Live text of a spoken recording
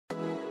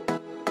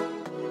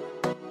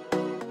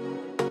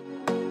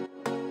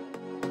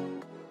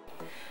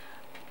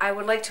I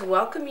would like to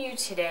welcome you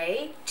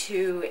today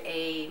to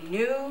a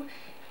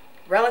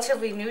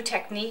relatively new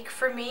technique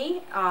for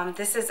me.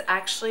 This is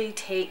actually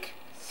take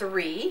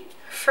 3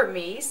 for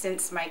me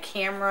since my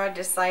camera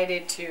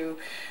decided to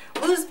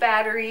lose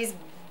batteries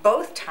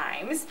both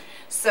times.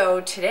 So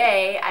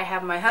today I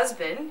have my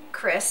husband,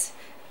 Chris,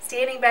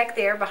 standing back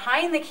there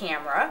behind the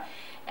camera,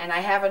 and I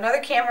have another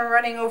camera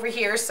running over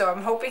here, so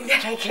I'm hoping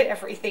that I get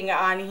everything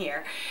on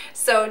here.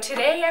 So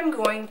today I'm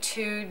going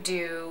to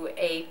do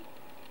a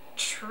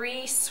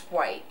tree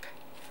swipe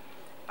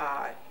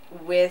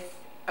with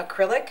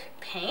acrylic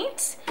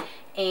paint,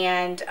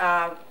 and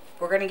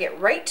we're going to get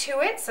right to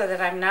it so that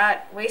I'm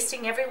not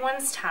wasting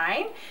everyone's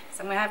time.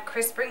 So I'm going to have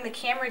Chris bring the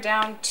camera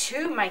down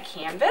to my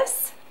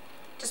canvas.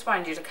 Just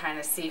wanted you to kind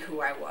of see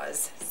who I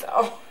was.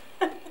 So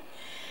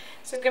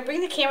so I'm going to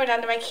bring the camera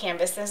down to my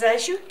canvas, and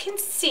as you can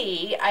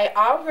see, I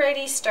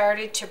already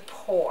started to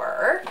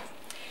pour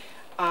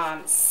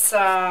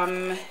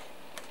some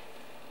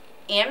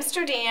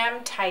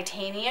Amsterdam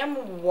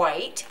titanium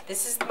white.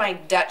 This is my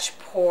Dutch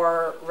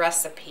pour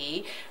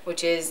recipe,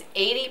 which is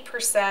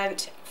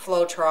 80%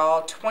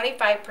 Floetrol,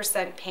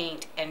 25%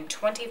 paint, and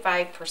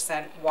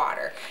 25%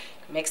 water.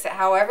 Mix it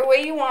however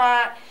way you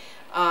want,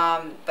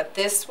 but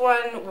this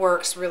one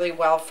works really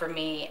well for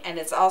me, and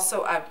it's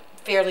also a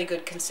fairly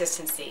good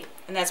consistency.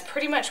 And that's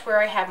pretty much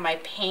where I have my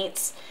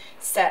paints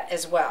set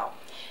as well.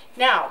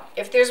 Now,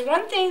 if there's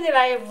one thing that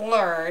I have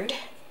learned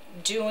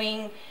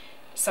doing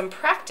some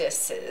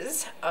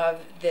practices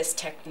of this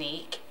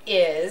technique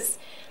is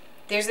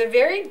there's a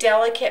very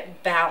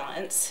delicate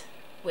balance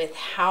with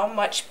how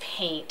much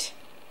paint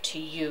to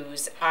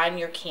use on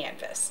your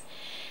canvas.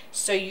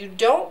 So you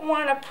don't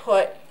want to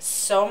put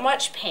so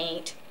much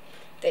paint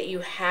that you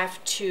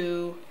have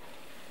to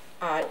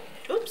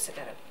oops, I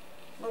got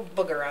a little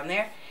booger on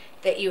there,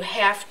 that you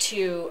have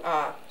to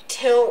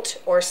tilt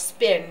or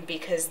spin,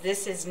 because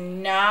this is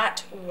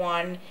not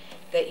one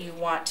that you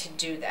want to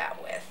do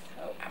that with.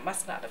 Oh, I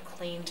must not have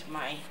cleaned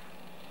my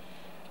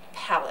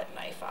palette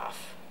knife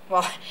off.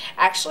 Well,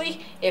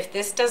 actually, if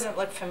this doesn't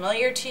look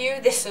familiar to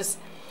you, this is,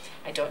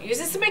 I don't use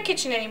this in my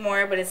kitchen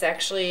anymore, but it's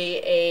actually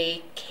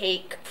a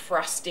cake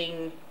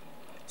frosting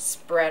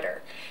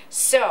spreader.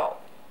 So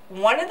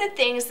one of the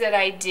things that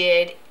I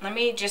did, let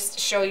me just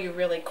show you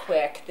really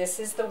quick. This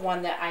is the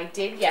one that I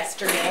did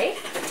yesterday,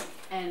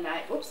 and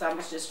oops, I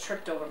almost just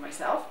tripped over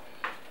myself.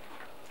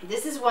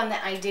 This is one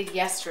that I did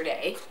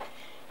yesterday.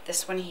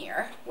 This one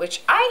here,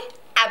 which I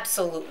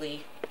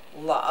absolutely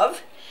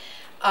love.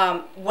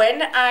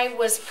 When I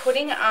was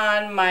putting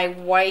on my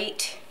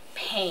white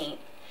paint,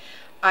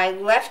 I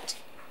left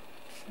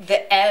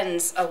the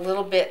ends a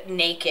little bit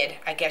naked,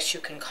 I guess you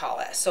can call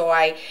it. So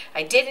I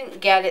didn't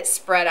get it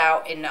spread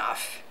out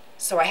enough.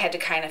 So I had to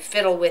kind of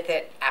fiddle with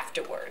it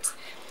afterwards.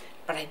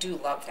 But I do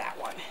love that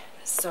one.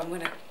 So I'm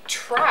going to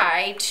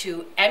try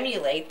to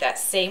emulate that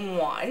same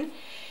one.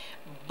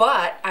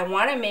 But I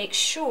want to make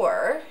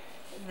sure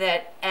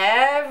that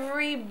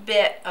every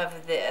bit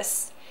of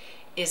this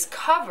is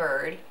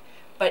covered,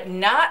 but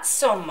not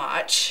so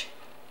much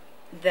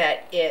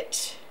that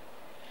it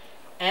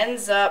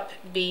ends up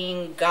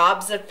being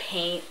gobs of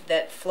paint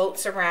that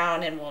floats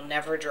around and will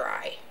never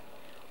dry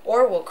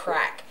or will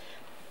crack.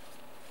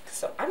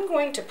 So I'm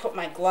going to put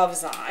my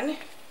gloves on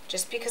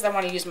just because I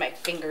want to use my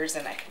fingers,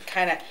 and I can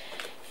kind of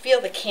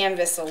feel the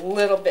canvas a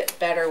little bit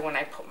better when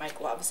I put my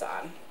gloves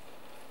on.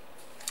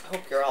 I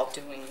hope you're all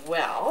doing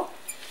well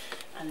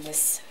on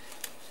this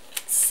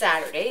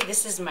Saturday.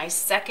 This is my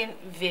second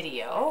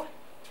video.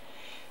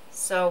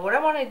 So what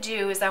I want to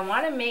do is I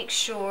want to make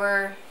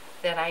sure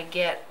that I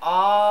get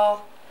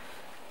all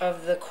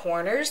of the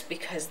corners,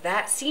 because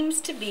that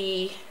seems to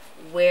be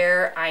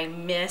where I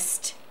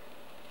missed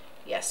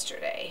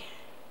yesterday.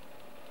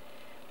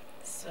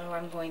 So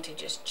I'm going to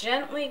just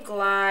gently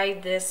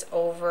glide this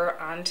over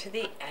onto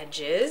the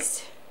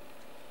edges.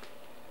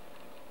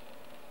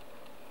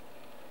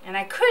 And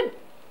I could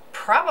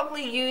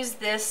probably use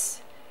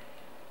this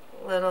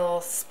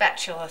little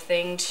spatula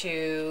thing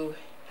to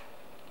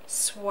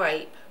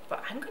swipe,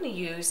 but I'm going to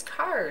use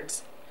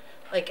cards,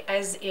 like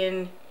as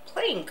in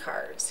playing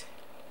cards.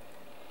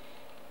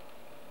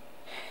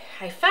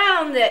 I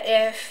found that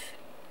if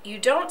you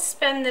don't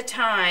spend the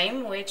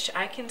time, which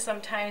I can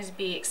sometimes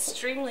be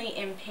extremely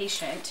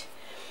impatient,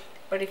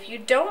 but if you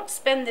don't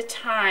spend the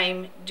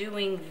time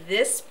doing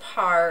this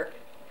part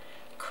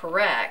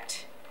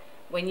correct,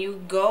 when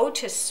you go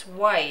to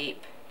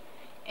swipe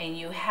and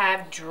you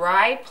have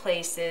dry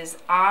places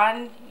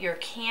on your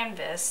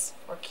canvas,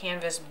 or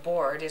canvas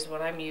board is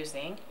what I'm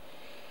using,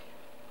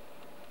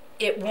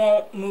 it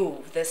won't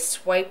move. The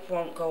swipe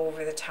won't go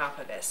over the top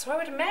of it. So I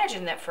would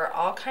imagine that for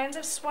all kinds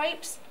of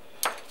swipes,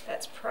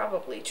 that's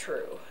probably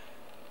true.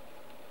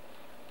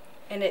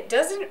 And it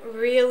doesn't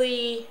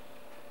really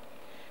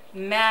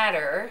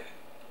matter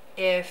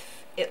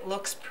if it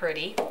looks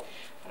pretty, but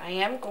I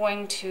am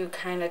going to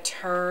kind of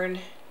turn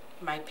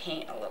my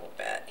paint a little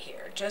bit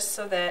here, just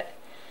so that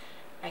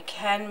I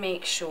can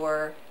make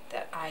sure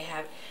that I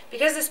have,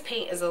 because this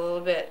paint is a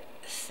little bit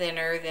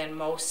thinner than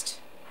most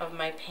of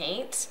my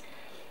paints,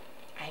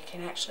 I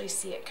can actually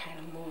see it kind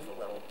of move a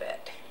little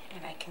bit,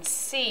 and I can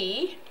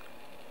see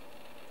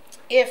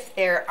if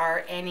there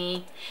are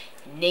any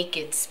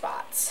naked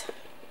spots,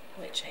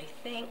 which I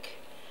think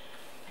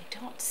I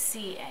don't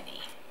see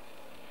any.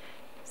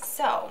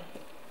 So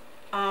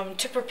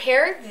to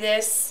prepare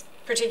this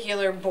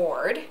particular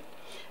board,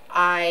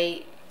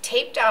 I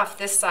taped off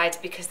this sides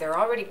because they're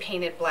already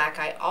painted black.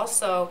 I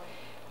also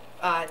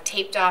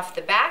taped off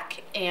the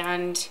back,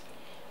 and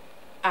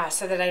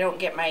so that I don't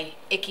get my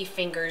icky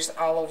fingers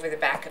all over the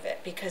back of it.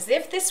 Because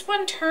if this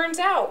one turns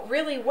out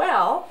really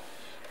well,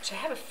 which I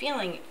have a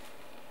feeling,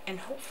 and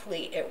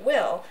hopefully it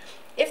will,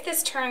 if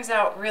this turns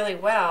out really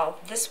well,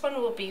 this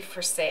one will be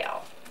for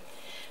sale.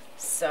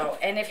 So,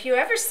 and if you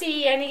ever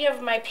see any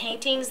of my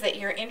paintings that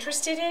you're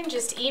interested in,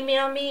 just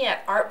email me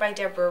at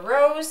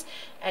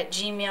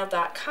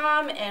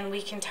artbydeborarose@gmail.com and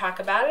we can talk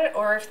about it.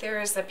 Or if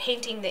there is a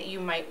painting that you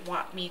might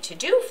want me to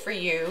do for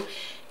you,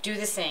 do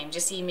the same.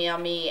 Just email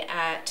me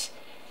at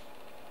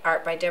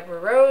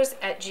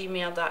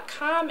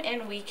artbydeborarose@gmail.com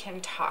and we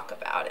can talk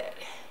about it.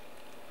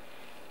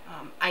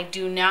 I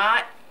do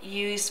not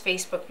use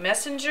Facebook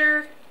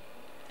Messenger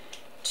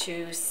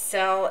to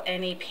sell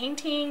any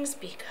paintings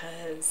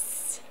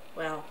because,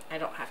 well, I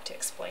don't have to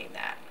explain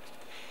that.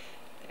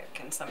 There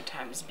can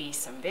sometimes be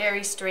some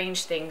very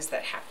strange things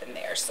that happen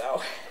there.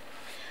 So,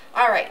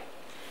 all right,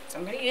 so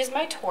I'm going to use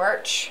my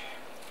torch.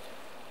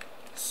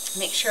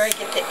 Make sure I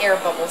get the air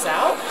bubbles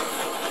out.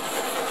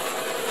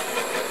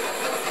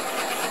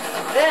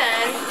 And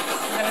then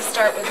I'm going to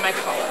start with my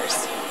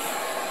colors.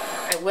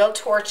 I will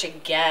torch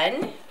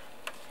again.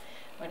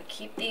 I'm going to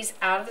keep these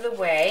out of the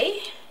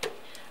way.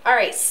 All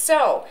right,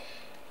 so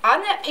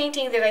on that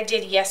painting that I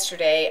did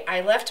yesterday,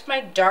 I left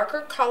my darker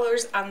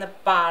colors on the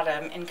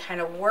bottom and kind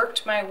of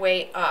worked my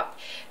way up.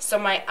 So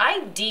my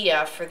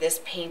idea for this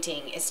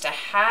painting is to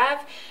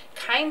have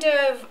kind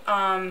of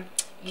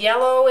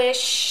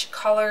yellowish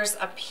colors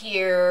up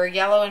here,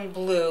 yellow and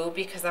blue,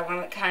 because I want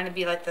it to kind of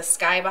be like the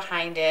sky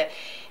behind it,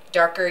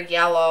 darker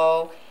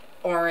yellow,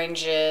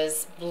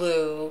 oranges,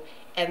 blue,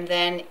 and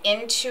then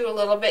into a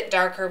little bit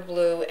darker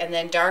blue, and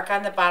then dark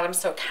on the bottom.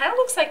 So it kind of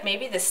looks like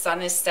maybe the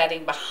sun is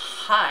setting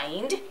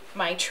behind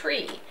my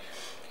tree.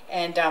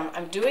 And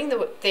I'm doing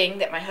the thing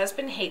that my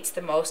husband hates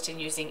the most in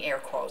using air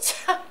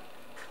quotes. That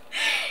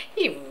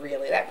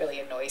really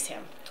annoys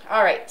him.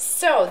 All right,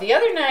 so the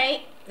other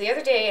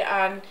day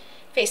on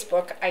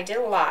Facebook, I did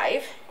a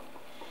live,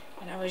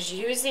 and I was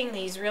using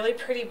these really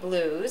pretty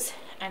blues,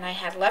 and I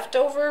had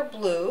leftover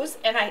blues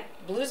and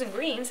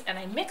greens, and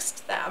I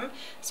mixed them.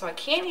 So I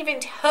can't even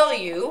tell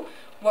you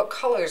what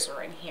colors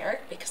are in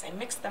here because I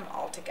mixed them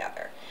all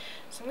together.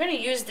 So I'm going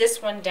to use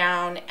this one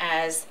down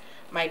as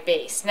my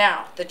base.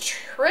 Now, the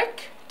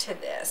trick to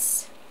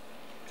this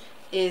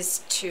is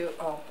to,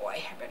 oh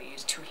boy, I better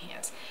use two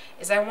hands,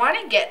 is I want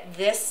to get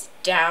this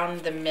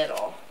down the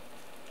middle.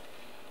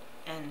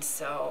 And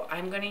so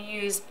I'm going to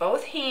use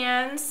both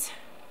hands,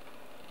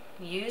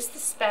 use the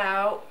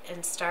spout,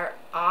 and start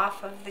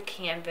off of the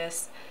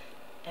canvas.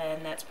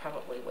 And that's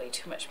probably way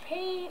too much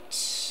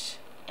paint.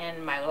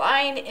 And my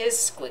line is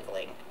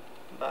squiggling.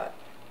 But,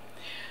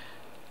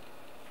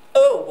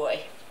 oh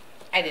boy,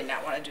 I did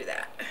not want to do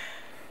that.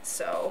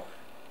 So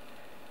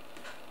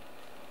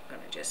I'm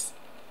going to just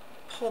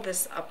pull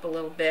this up a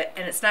little bit.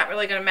 And it's not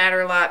really going to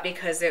matter a lot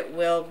because it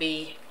will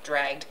be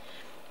dragged.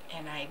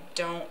 And I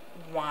don't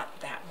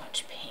want that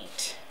much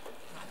paint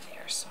on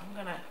there. So I'm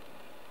going to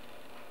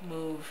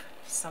move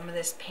some of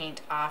this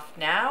paint off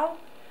now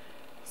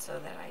so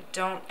that I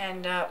don't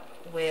end up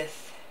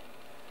with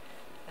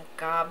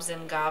gobs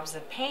and gobs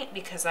of paint,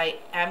 because I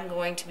am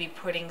going to be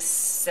putting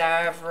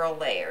several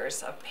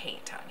layers of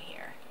paint on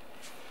here.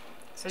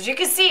 So as you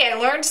can see, I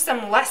learned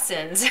some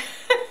lessons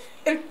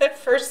in the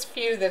first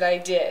few that I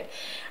did.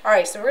 All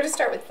right, so we're going to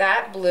start with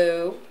that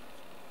blue,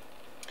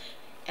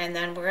 and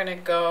then we're going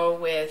to go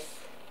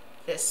with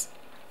this,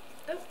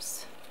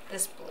 oops,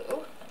 this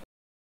blue.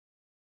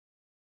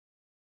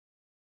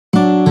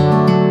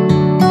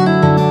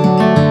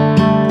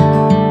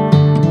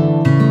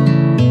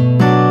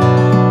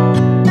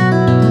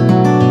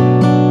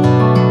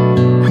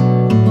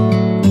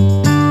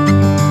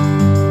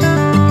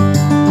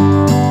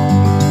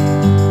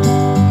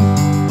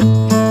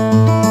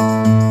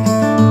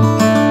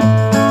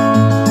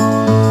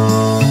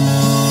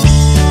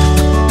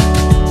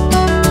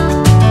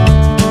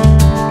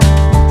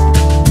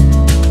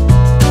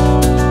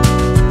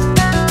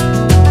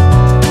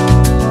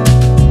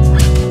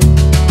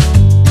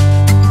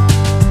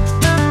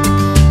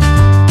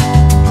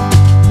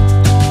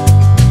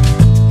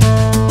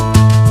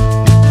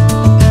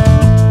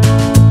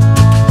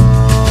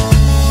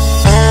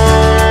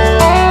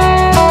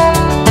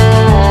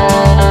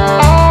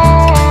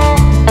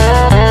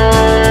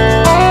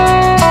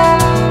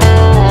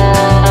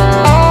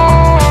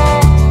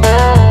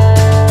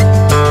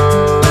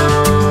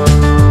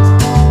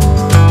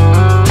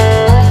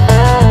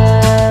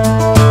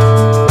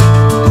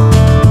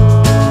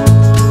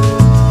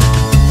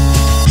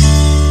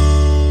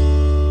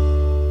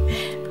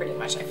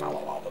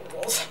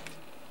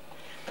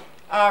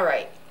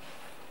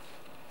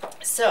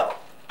 So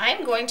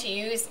I'm going to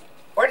use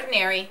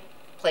ordinary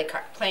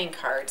playing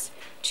cards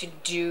to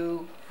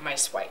do my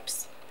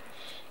swipes.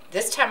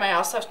 This time I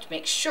also have to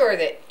make sure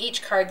that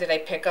each card that I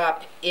pick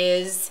up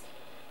is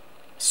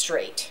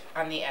straight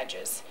on the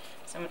edges.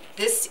 So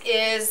this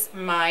is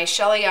my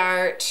Shelly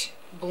Art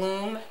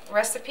Bloom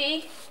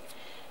recipe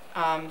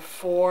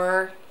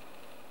for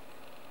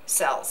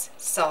cell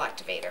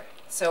activator.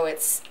 So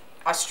it's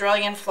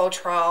Australian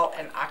Floetrol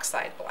and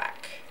Oxide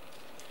Black.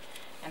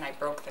 And I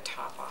broke the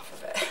top off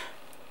of it.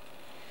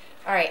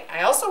 All right,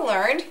 I also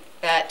learned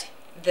that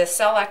the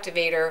cell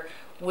activator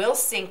will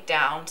sink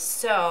down,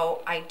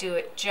 so I do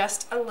it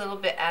just a little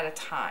bit at a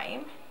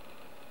time,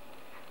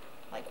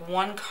 like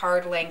one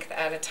card length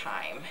at a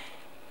time.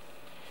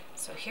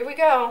 So here we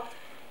go.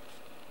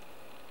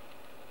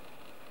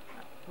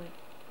 We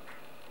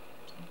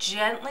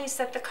gently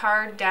set the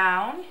card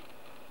down,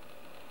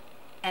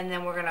 and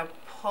then we're gonna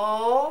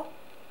pull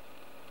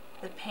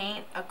the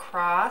paint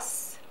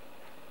across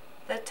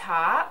the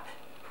top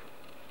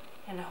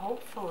and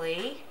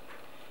hopefully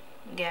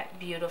get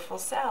beautiful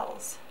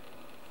cells.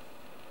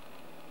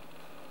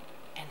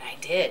 And I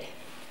did.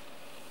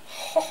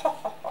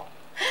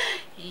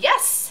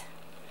 Yes!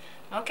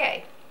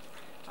 Okay,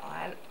 I'll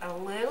add a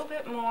little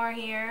bit more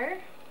here.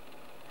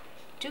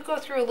 Do go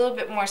through a little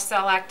bit more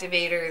cell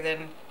activator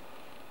than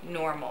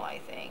normal, I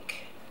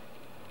think.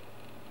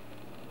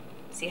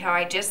 See how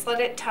I just let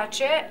it touch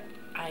it?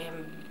 I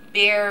am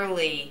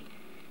barely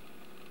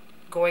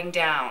going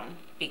down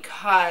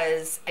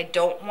because I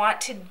don't want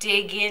to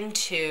dig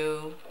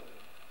into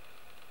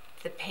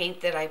the paint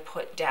that I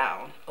put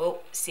down. Oh,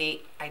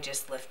 see, I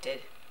just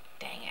lifted.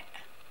 Dang it.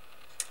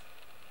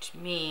 Which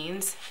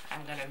means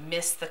I'm gonna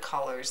miss the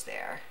colors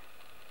there.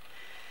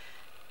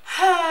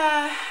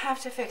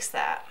 Have to fix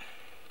that.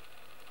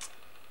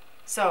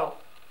 So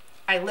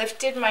I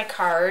lifted my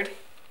card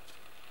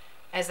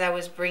as I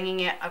was bringing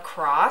it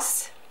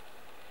across,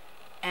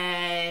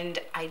 and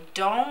I've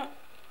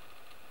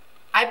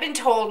been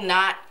told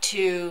not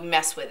to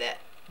mess with it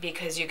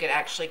because you could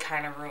actually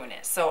kind of ruin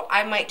it. So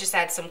I might just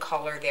add some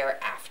color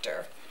there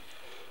after.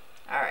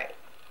 All right,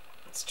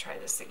 let's try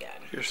this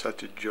again. You're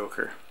such a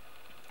joker.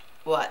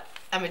 What?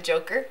 I'm a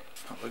joker?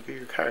 Oh, look at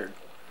your card.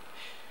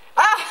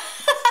 Ah!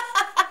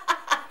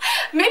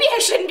 Maybe I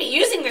shouldn't be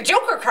using the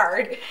joker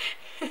card.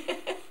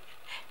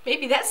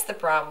 Maybe that's the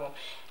problem.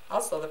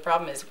 Also, the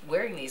problem is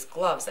wearing these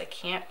gloves, I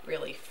can't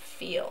really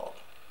feel.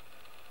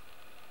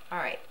 All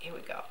right, here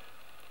we go.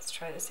 Let's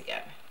try this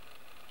again.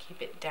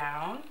 Keep it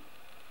down,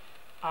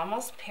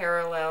 almost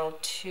parallel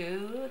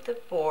to the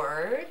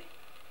board.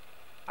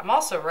 I'm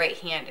also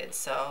right-handed,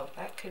 so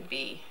that could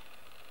be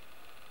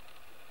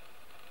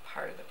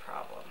part of the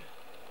problem.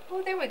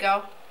 Oh, there we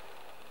go.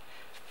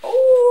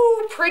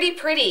 Oh, pretty,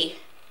 pretty.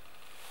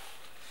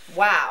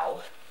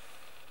 Wow.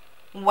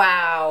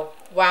 Wow,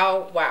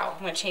 wow, wow.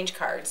 I'm gonna change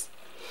cards.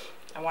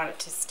 I want it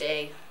to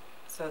stay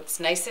so it's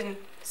nice and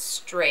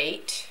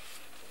straight.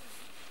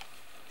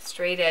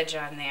 Straight edge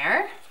on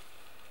there.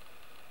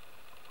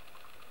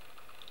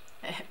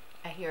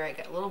 I hear I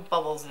got little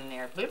bubbles in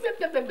there. Blub, blub,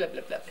 blub, blub, blub,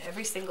 blub, blub,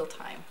 every single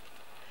time.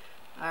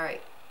 All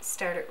right,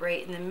 start it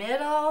right in the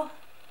middle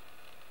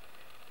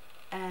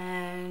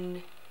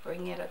and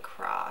bring it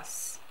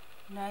across.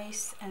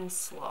 Nice and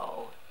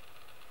slow.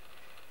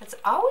 That's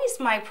always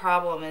my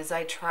problem, is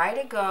I try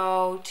to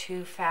go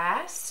too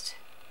fast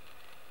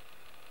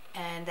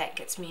and that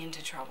gets me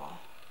into trouble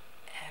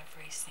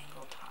every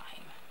single time.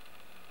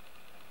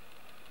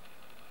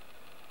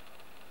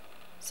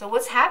 So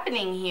what's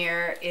happening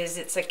here is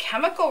it's a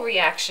chemical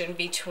reaction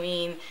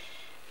between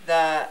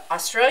the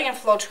Australian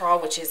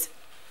Floetrol, which is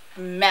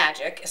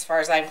magic as far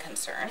as I'm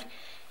concerned,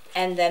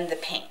 and then the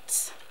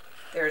paints.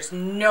 There's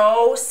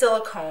no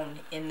silicone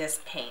in this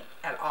paint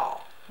at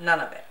all, none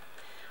of it.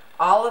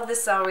 All of the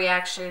cell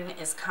reaction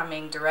is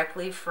coming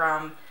directly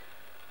from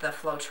the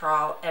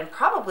Floetrol, and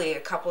probably a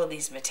couple of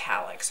these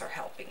metallics are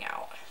helping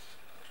out.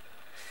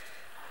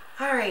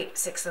 All right,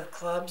 Six of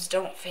Clubs,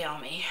 don't fail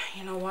me.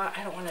 You know what?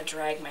 I don't want to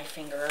drag my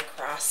finger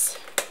across.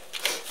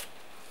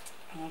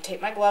 I'm going to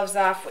take my gloves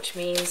off, which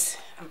means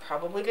I'm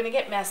probably going to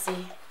get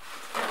messy.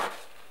 I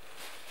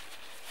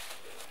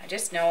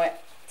just know it.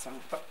 So I'm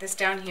going to put this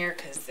down here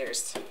because I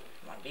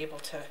want to be able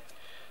to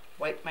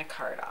wipe my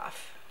card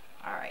off.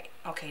 All right.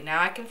 Okay,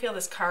 now I can feel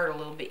this card a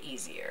little bit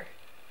easier.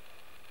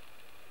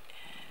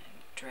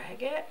 And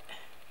drag it.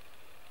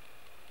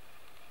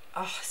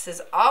 Oh, this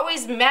is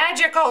always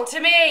magical to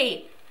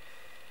me.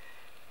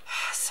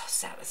 So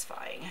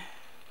satisfying.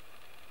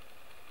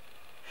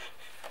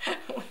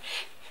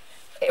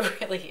 It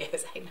really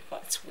is. I know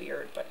it's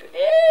weird, but it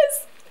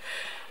is.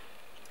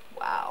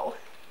 Wow,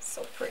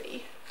 so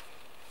pretty.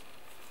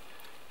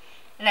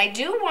 And I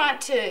do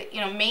want to,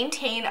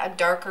 maintain a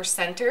darker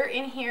center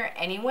in here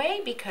anyway,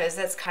 because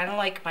that's kind of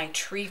like my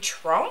tree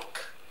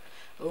trunk.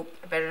 Oop,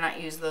 I better not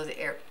use those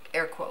air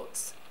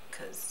quotes,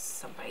 because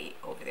somebody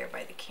over there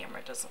by the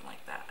camera doesn't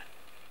like that.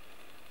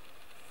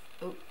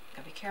 Oop,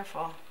 gotta be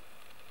careful.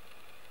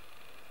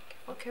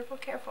 Careful, careful,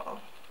 careful.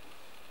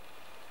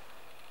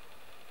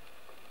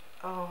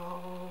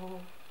 Oh,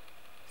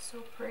 So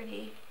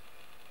pretty.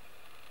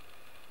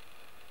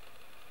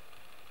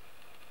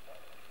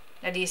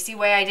 Now do you see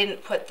why I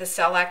didn't put the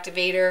cell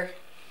activator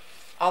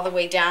all the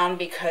way down?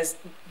 Because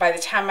by the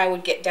time I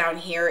would get down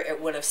here,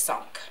 it would have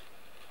sunk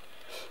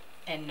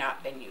and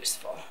not been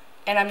useful.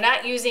 And I'm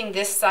not using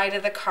this side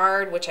of the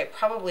card, which I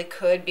probably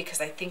could because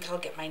I think I'll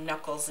get my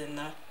knuckles in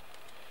the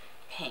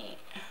paint.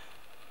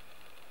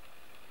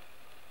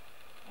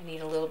 I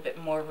need a little bit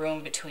more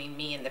room between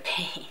me and the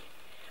paint.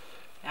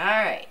 All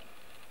right,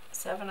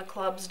 7 of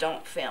clubs,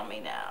 don't fail me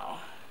now.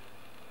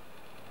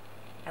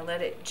 I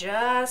let it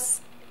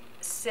just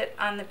sit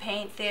on the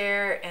paint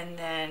there and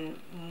then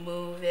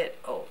move it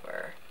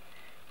over,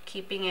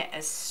 keeping it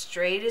as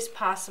straight as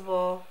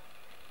possible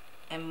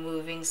and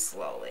moving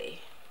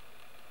slowly.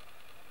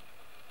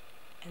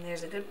 And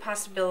there's a good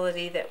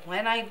possibility that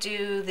when I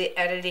do the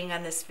editing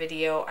on this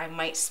video, I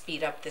might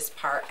speed up this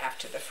part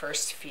after the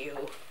first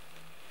few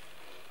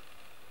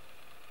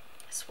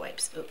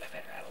swipes. Oop, I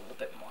better add a little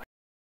bit more.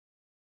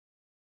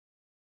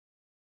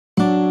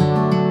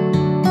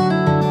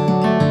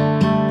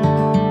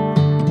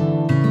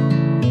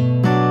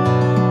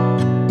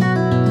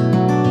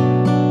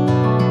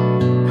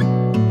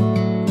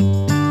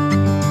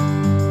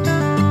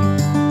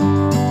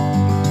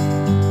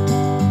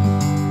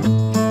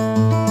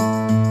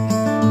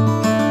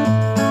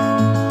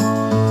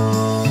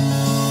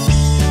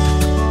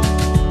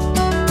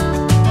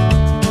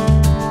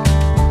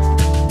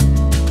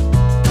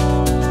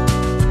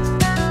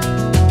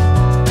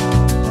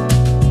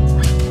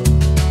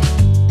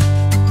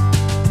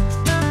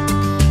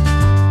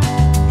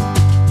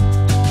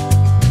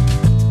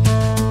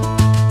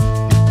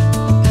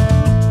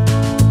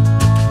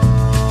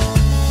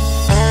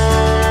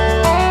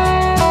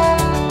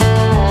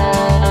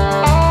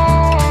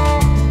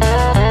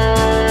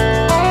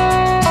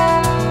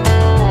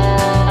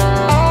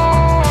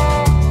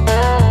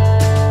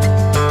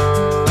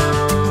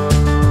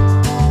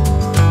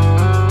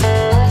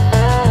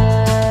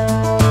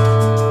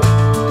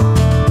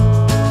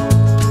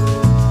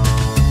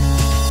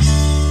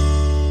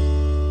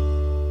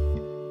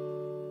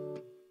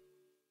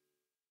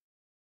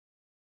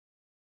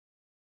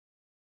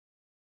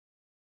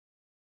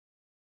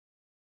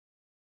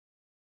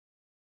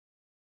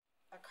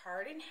 A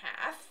card in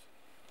half.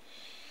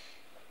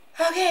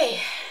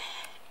 Okay,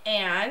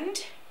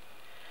 and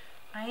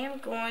I am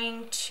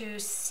going to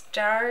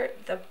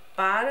start the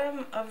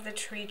bottom of the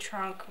tree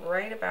trunk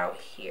right about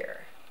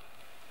here.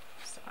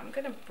 So I'm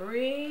going to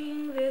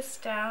bring this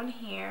down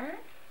here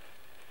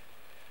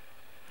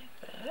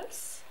like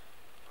this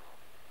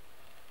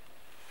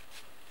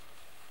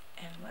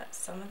and let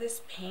some of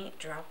this paint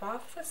drop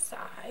off the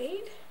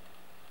side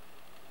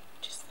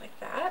just like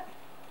that.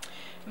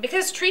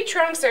 Because tree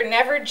trunks are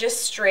never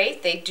just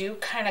straight, they do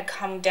kind of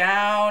come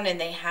down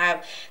and they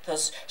have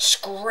those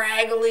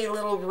scraggly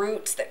little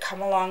roots that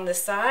come along the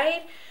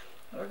side.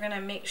 We're going to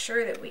make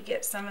sure that we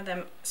get some of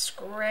them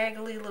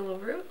scraggly little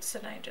roots,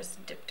 and I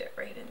just dipped it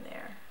right in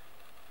there.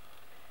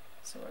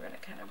 So we're going to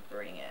kind of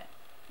bring it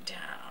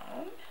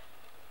down,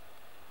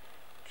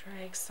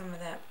 drag some of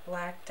that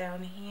black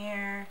down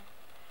here,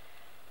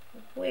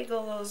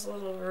 wiggle those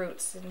little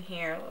roots in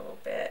here a little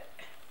bit,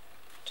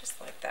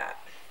 just like that.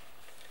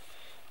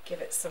 Give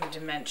it some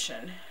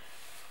dimension.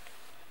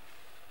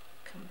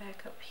 Come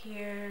back up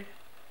here.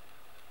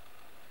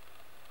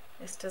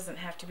 This doesn't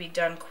have to be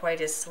done quite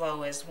as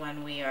slow as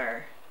when we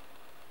are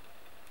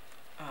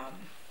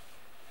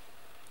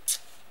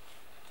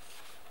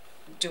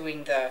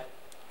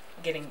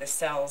getting the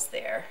cells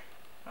there.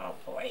 Oh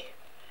boy,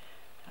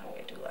 I'm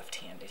going to do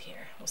left-handed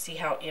here. We'll see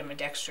how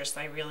ambidextrous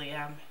I really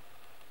am.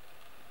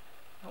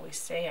 I always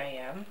say I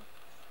am.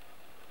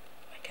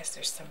 I guess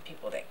there's some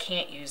people that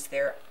can't use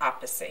their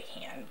opposite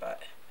hand,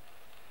 but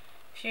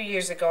a few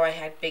years ago I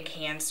had big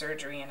hand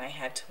surgery and I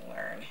had to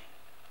learn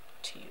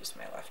to use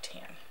my left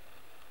hand.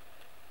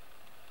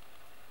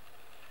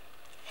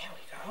 There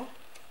we go.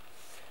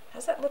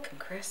 How's that looking,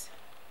 Chris?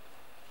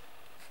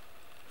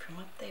 From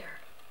up there.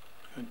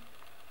 Good.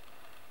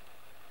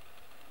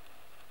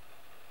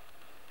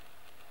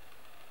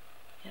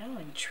 You know,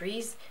 and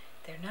trees,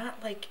 they're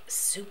not like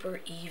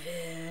super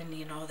even,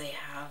 you know, they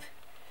have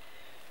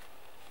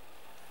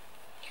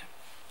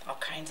all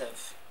kinds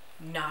of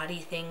naughty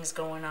things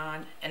going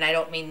on, and I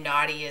don't mean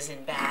naughty as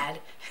in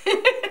bad.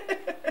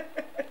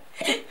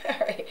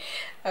 Alright,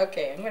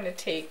 okay, I'm going to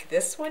take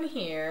this one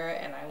here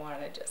and I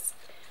want to just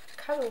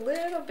cut a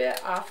little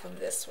bit off of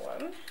this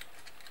one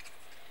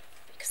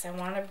because I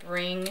want to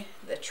bring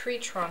the tree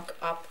trunk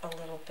up a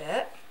little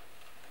bit.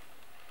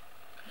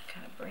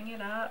 Kind of bring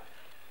it up.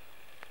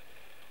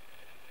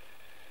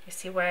 You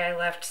see why I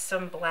left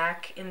some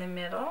black in the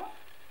middle?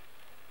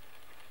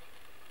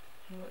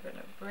 And we're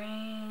going to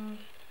bring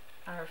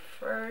our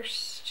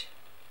first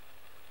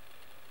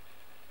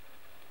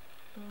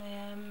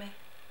limb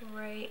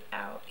right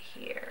out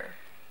here.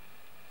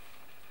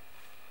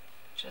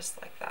 Just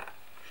like that.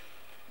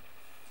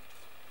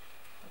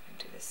 We're going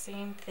to do the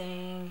same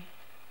thing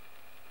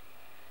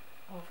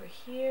over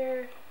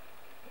here.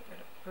 We're going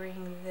to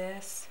bring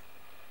this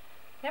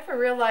Never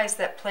realized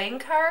that playing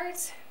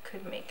cards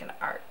could make an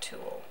art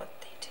tool,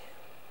 but they do.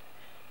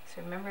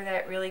 So remember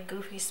that really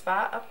goofy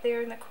spot up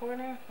there in the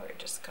corner? We're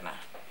just gonna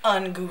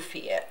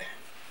ungoofy it.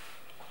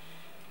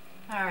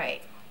 All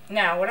right,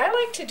 now what I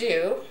like to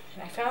do,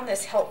 and I found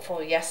this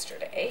helpful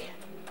yesterday,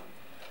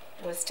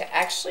 was to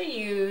actually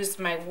use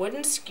my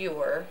wooden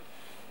skewer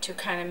to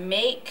kind of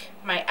make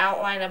my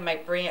outline of my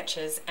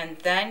branches and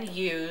then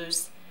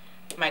use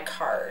my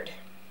card.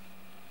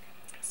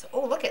 So,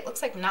 oh look, it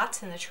looks like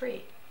knots in the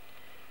tree.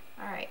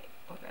 All right,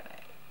 we're gonna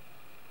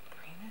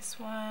bring this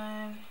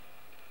one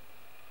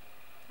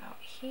out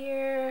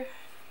here,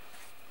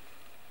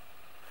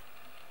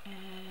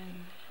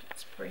 and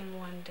let's bring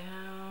one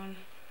down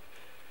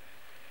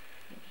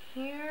in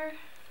here,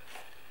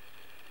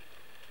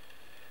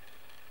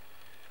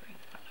 bring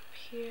one up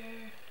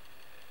here,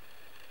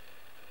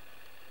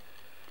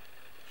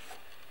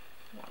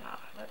 one off.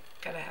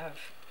 Gotta have,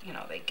 you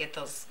know, they get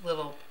those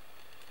little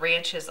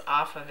branches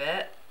off of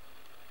it.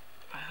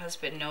 My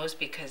husband knows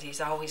because he's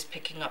always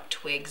picking up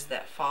twigs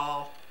that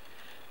fall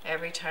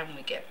every time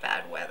we get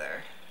bad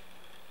weather.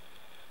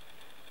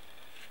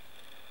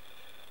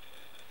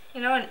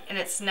 You know, and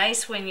it's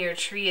nice when your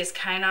tree is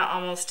kind of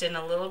almost in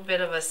a little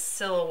bit of a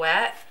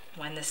silhouette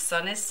when the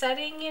sun is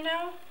setting, you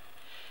know.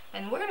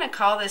 And we're going to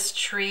call this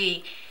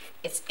tree,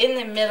 it's in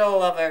the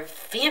middle of a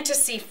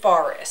fantasy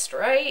forest,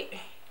 right?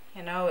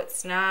 You know,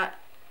 it's not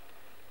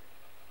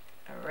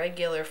a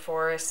regular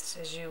forest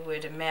as you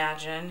would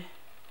imagine.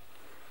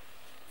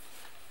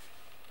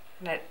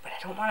 But I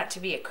don't want it to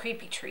be a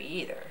creepy tree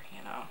either,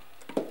 you know,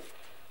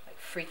 like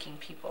freaking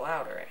people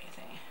out or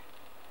anything.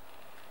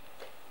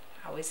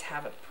 I always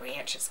have it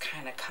branches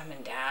kind of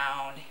coming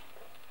down,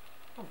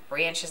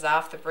 branches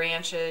off the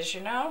branches,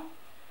 you know.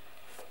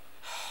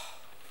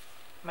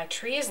 My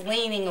tree is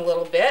leaning a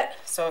little bit,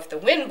 so if the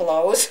wind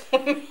blows,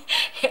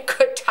 it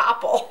could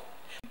topple.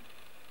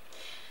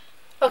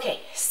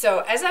 Okay, so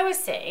as I was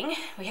saying,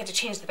 we had to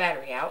change the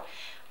battery out.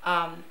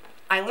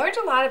 I learned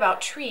a lot about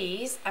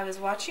trees. I was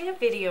watching a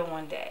video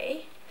one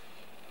day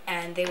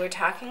and they were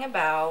talking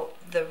about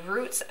the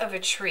roots of a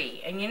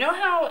tree. And you know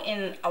how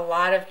in a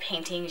lot of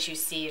paintings you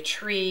see a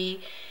tree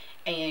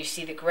and you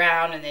see the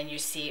ground and then you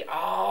see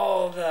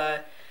all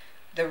the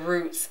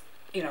roots,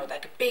 you know,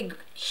 like a big,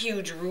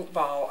 huge root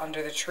ball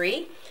under the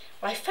tree?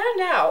 Well, I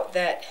found out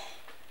that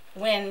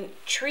when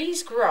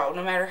trees grow,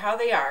 no matter how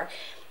they are,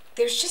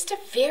 there's just a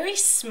very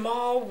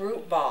small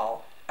root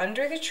ball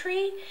under the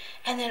tree,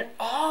 and then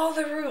all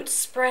the roots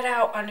spread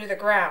out under the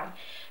ground.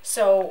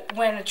 So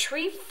when a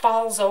tree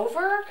falls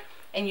over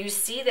and you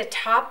see the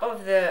top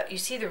of you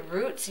see the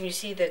roots and you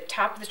see the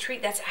top of the tree,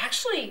 that's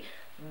actually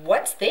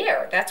what's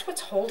there. That's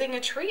what's holding a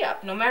tree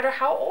up, no matter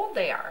how old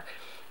they are.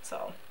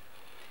 So,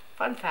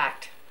 fun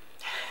fact.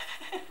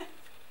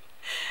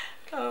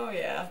 Oh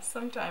yeah,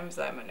 sometimes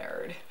I'm a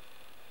nerd.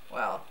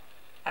 Well,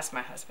 ask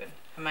my husband.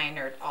 Am I a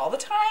nerd all the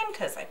time?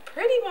 Because I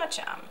pretty much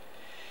am.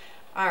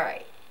 All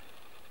right.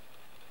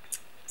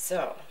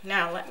 So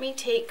now let me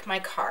take my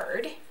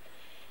card,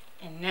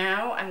 and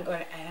now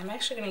I'm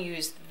actually going to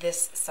use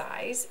this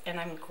size,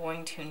 and I'm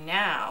going to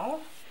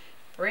now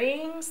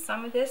bring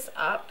some of this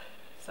up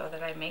so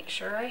that I make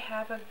sure I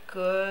have a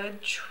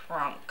good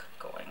trunk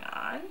going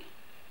on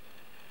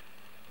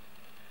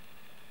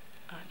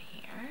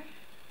here.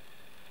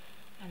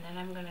 And then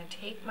I'm going to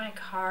take my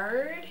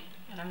card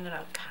and I'm going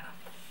to kind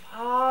of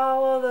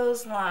follow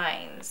those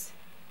lines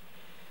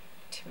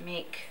to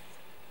make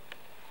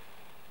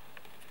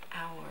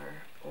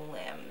our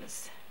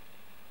limbs.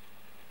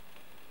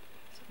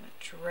 So I'm going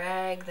to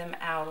drag them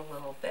out a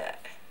little bit.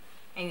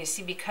 And you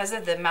see, because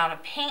of the amount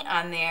of paint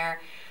on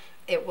there,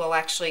 it will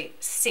actually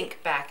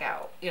sink back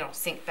out, you know,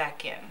 sink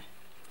back in.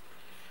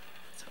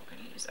 So we're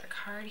going to use our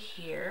card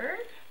here.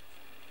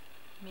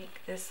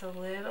 Make this a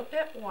little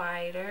bit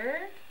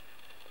wider.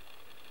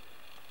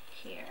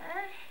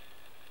 Here.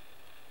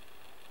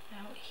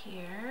 Out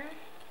here.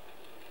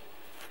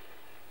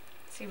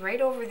 See,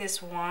 right over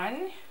this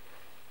one.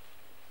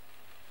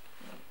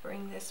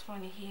 Bring this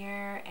one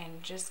here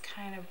and just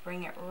kind of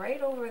bring it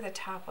right over the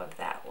top of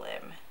that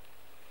limb.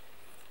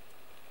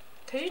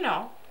 Because you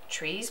know,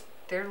 trees,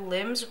 their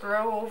limbs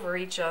grow over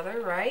each other,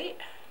 right?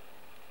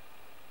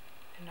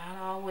 They're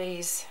not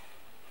always,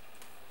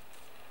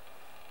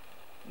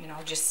 you know,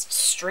 just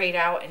straight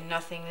out and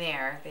nothing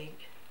there. They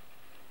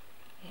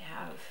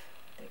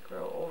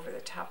grow over the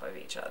top of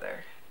each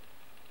other.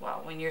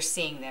 Well, when you're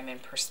seeing them in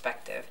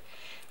perspective.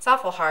 It's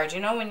awful hard. You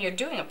know, when you're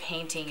doing a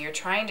painting, you're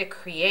trying to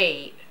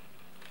create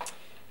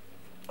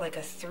like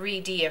a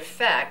 3D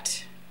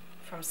effect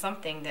from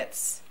something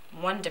that's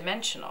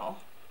one-dimensional,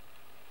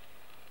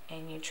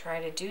 and you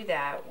try to do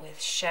that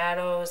with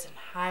shadows and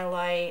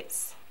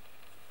highlights,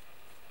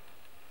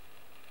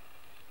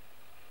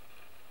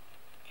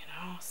 you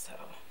know. So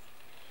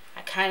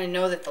I kind of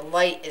know that the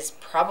light is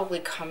probably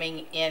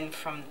coming in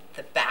from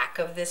the back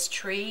of this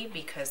tree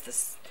because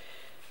this,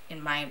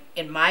 in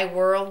my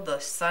world, the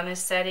sun is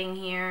setting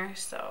here.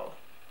 So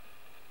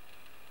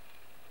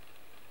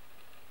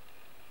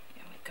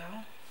there we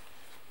go.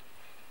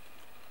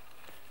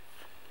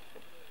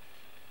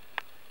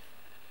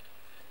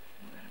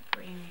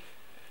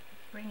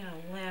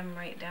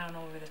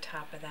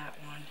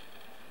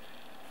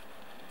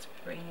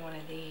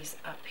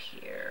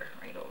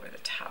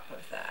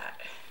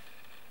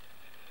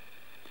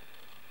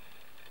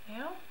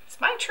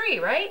 tree,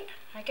 right?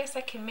 I guess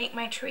I can make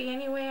my tree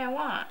any way I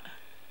want.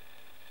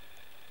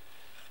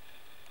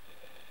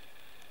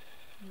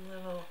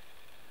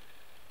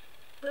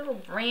 Little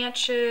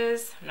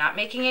branches. I'm not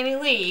making any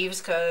leaves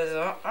because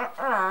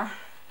that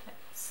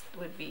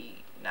would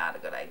be not a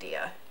good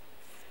idea.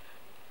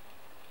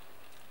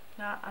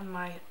 Not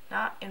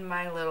in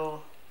my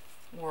little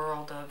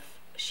world of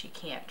she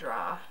can't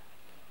draw.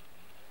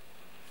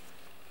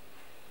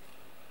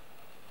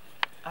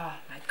 Oh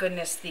my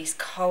goodness, these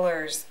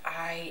colors.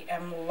 I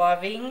am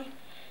loving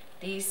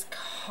these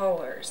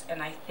colors,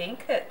 and I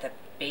think that the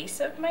base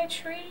of my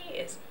tree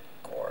is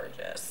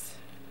gorgeous.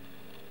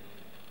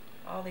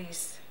 All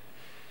these,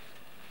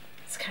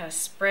 it's kind of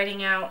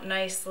spreading out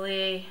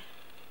nicely.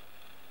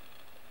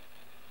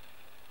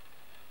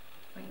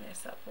 Bring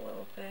this up a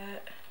little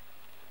bit.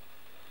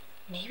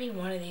 Maybe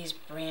one of these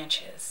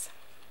branches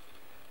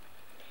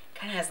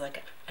kind of has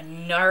like a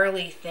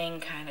gnarly thing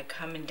kind of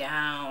coming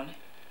down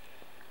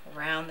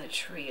around the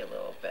tree a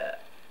little bit,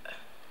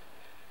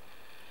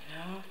 you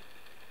know?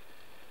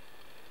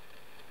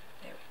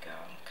 There we go,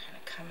 kind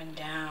of coming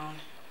down.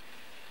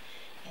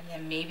 And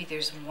then maybe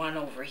there's one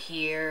over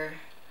here.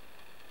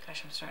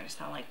 Gosh, I'm starting to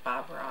sound like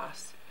Bob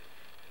Ross.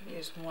 Maybe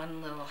there's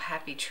one little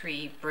happy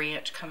tree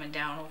branch coming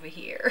down over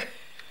here.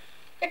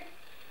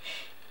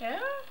 Yeah?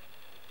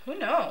 Who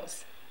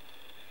knows?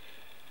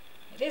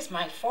 It is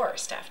my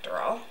forest after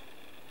all.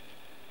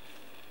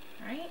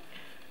 Right?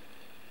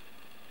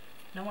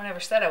 No one ever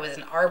said I was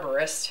an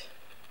arborist.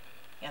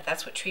 Yeah,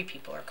 that's what tree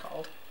people are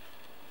called.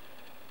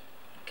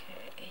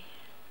 Okay.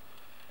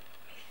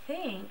 I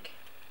think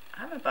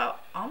I'm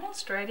about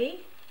almost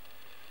ready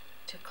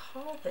to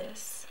call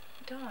this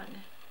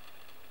done.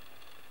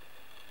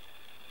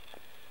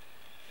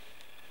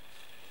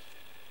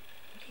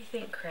 What do you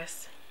think,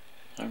 Chris?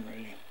 I'm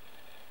ready.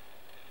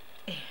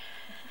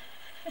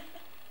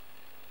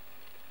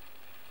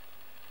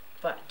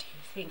 But do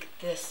you think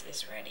this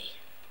is ready?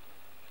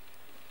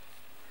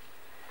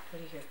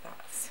 What are your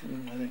thoughts?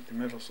 I think the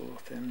middle's a little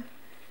thin.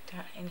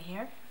 Down in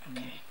here?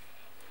 Okay.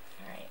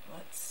 All right,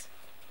 let's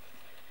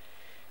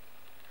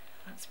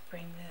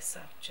bring this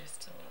up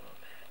just a little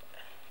bit.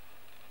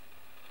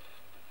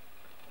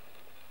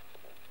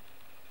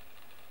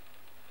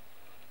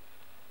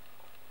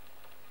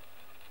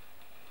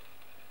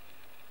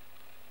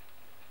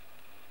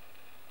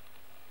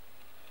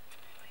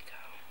 There we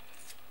go.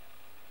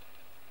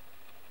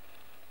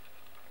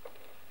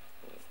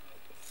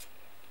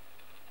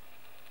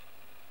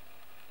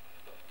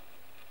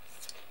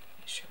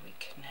 Make sure we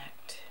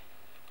connect.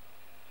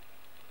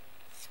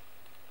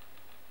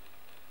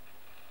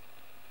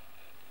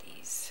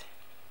 These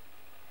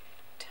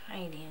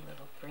tiny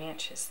little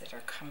branches that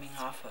are coming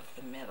off of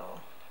the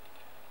middle.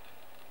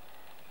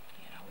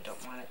 You know, we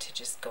don't want it to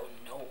just go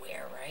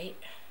nowhere, right?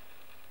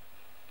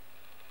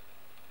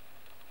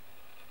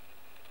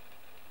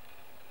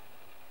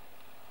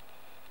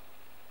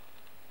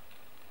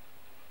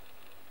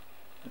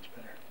 That's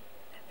better.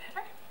 That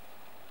better?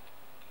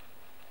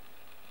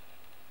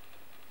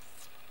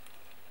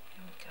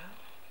 There we go.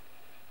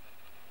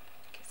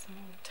 Get some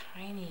little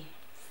tiny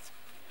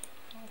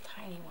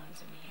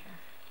ones in here.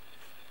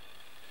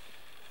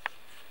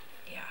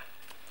 Yeah,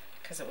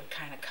 because it would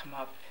kind of come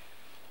up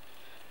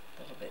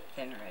a little bit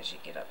thinner as you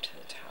get up to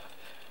the top.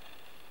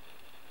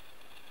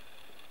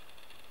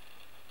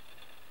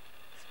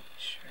 Let's make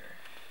sure.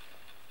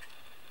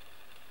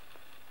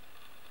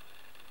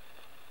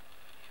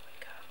 There we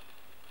go.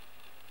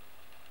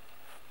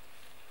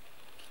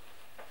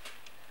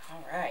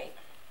 All right.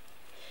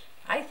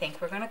 I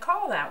think we're going to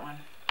call that one.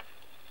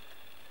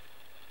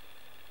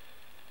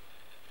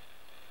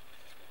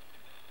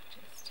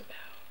 Just about.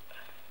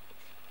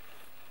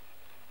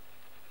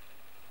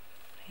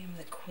 I am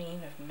the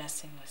queen of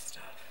messing with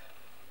stuff.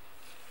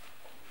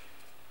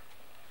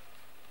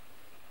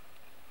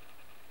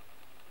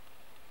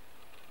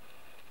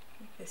 I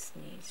think this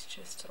needs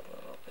just a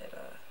little bit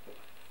of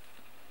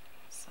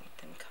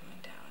something coming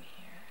down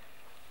here.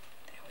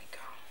 There we go.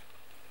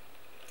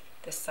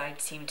 This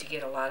side seemed to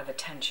get a lot of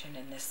attention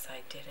and this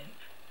side didn't.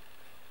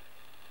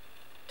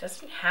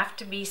 Doesn't have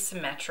to be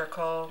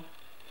symmetrical.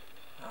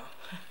 Well,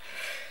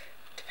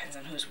 depends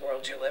on whose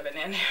world you're living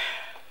in.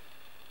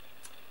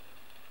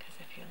 Because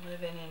if you're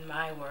living in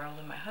my world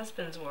and my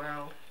husband's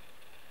world,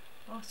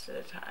 most of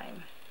the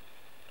time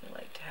we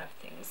like to have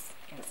things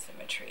in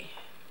symmetry.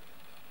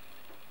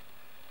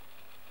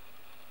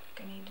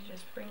 I need to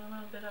just bring a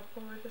little bit up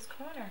over this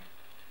corner.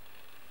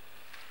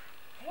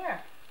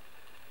 There.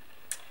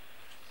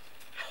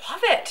 I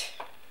love it.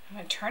 I'm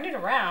going to turn it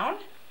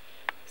around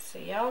so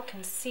y'all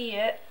can see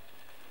it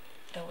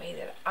the way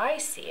that I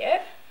see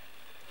it.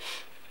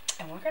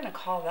 And we're going to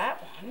call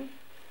that one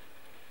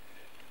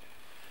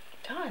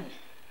done.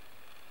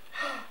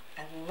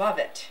 I love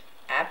it.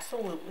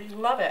 Absolutely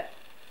love it.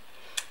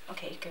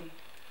 Okay, you can.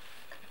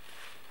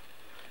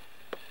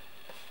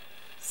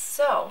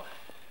 So,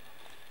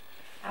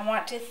 I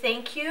want to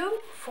thank you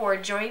for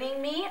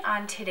joining me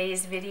on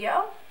today's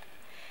video.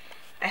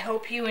 I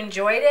hope you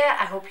enjoyed it.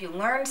 I hope you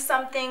learned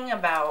something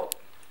about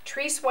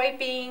tree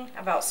swiping,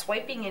 about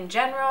swiping in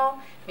general,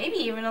 maybe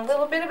even a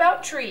little bit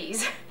about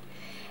trees.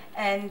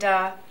 And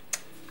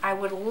I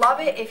would love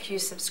it if you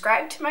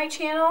subscribe to my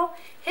channel,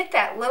 hit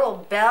that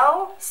little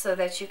bell so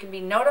that you can be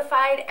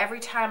notified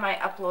every time I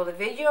upload a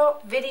video,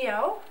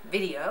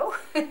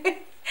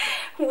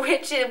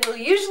 which it will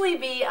usually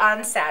be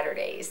on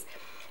Saturdays.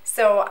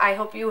 So I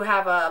hope you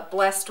have a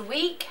blessed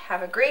week,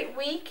 have a great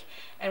week,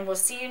 and we'll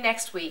see you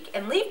next week.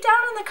 And leave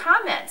down in the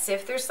comments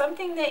if there's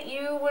something that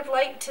you would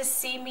like to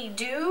see me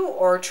do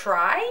or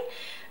try,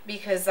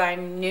 because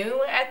I'm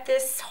new at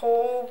this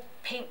whole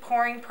paint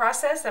pouring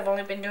process. I've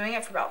only been doing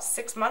it for about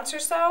 6 months or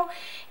so.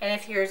 And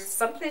if there's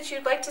something that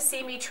you'd like to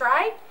see me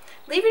try,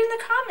 leave it in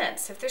the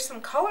comments. If there's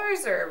some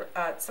colors or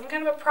some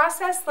kind of a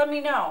process, let me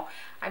know.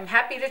 I'm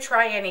happy to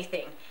try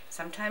anything.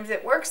 Sometimes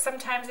it works,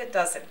 sometimes it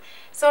doesn't.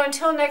 So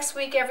until next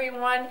week,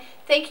 everyone,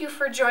 thank you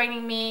for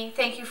joining me.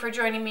 Thank you for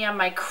joining me on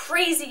my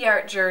crazy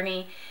art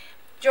journey.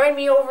 Join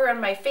me over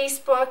on my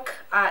Facebook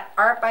at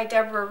Art by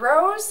Deborah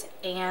Rose,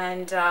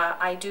 and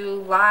I do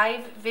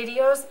live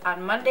videos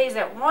on Mondays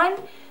at 1,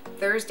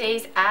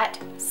 Thursdays at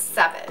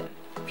 7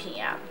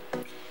 p.m.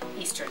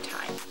 Eastern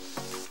Time.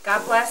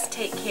 God bless,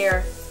 take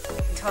care.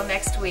 Until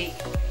next week,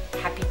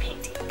 happy painting.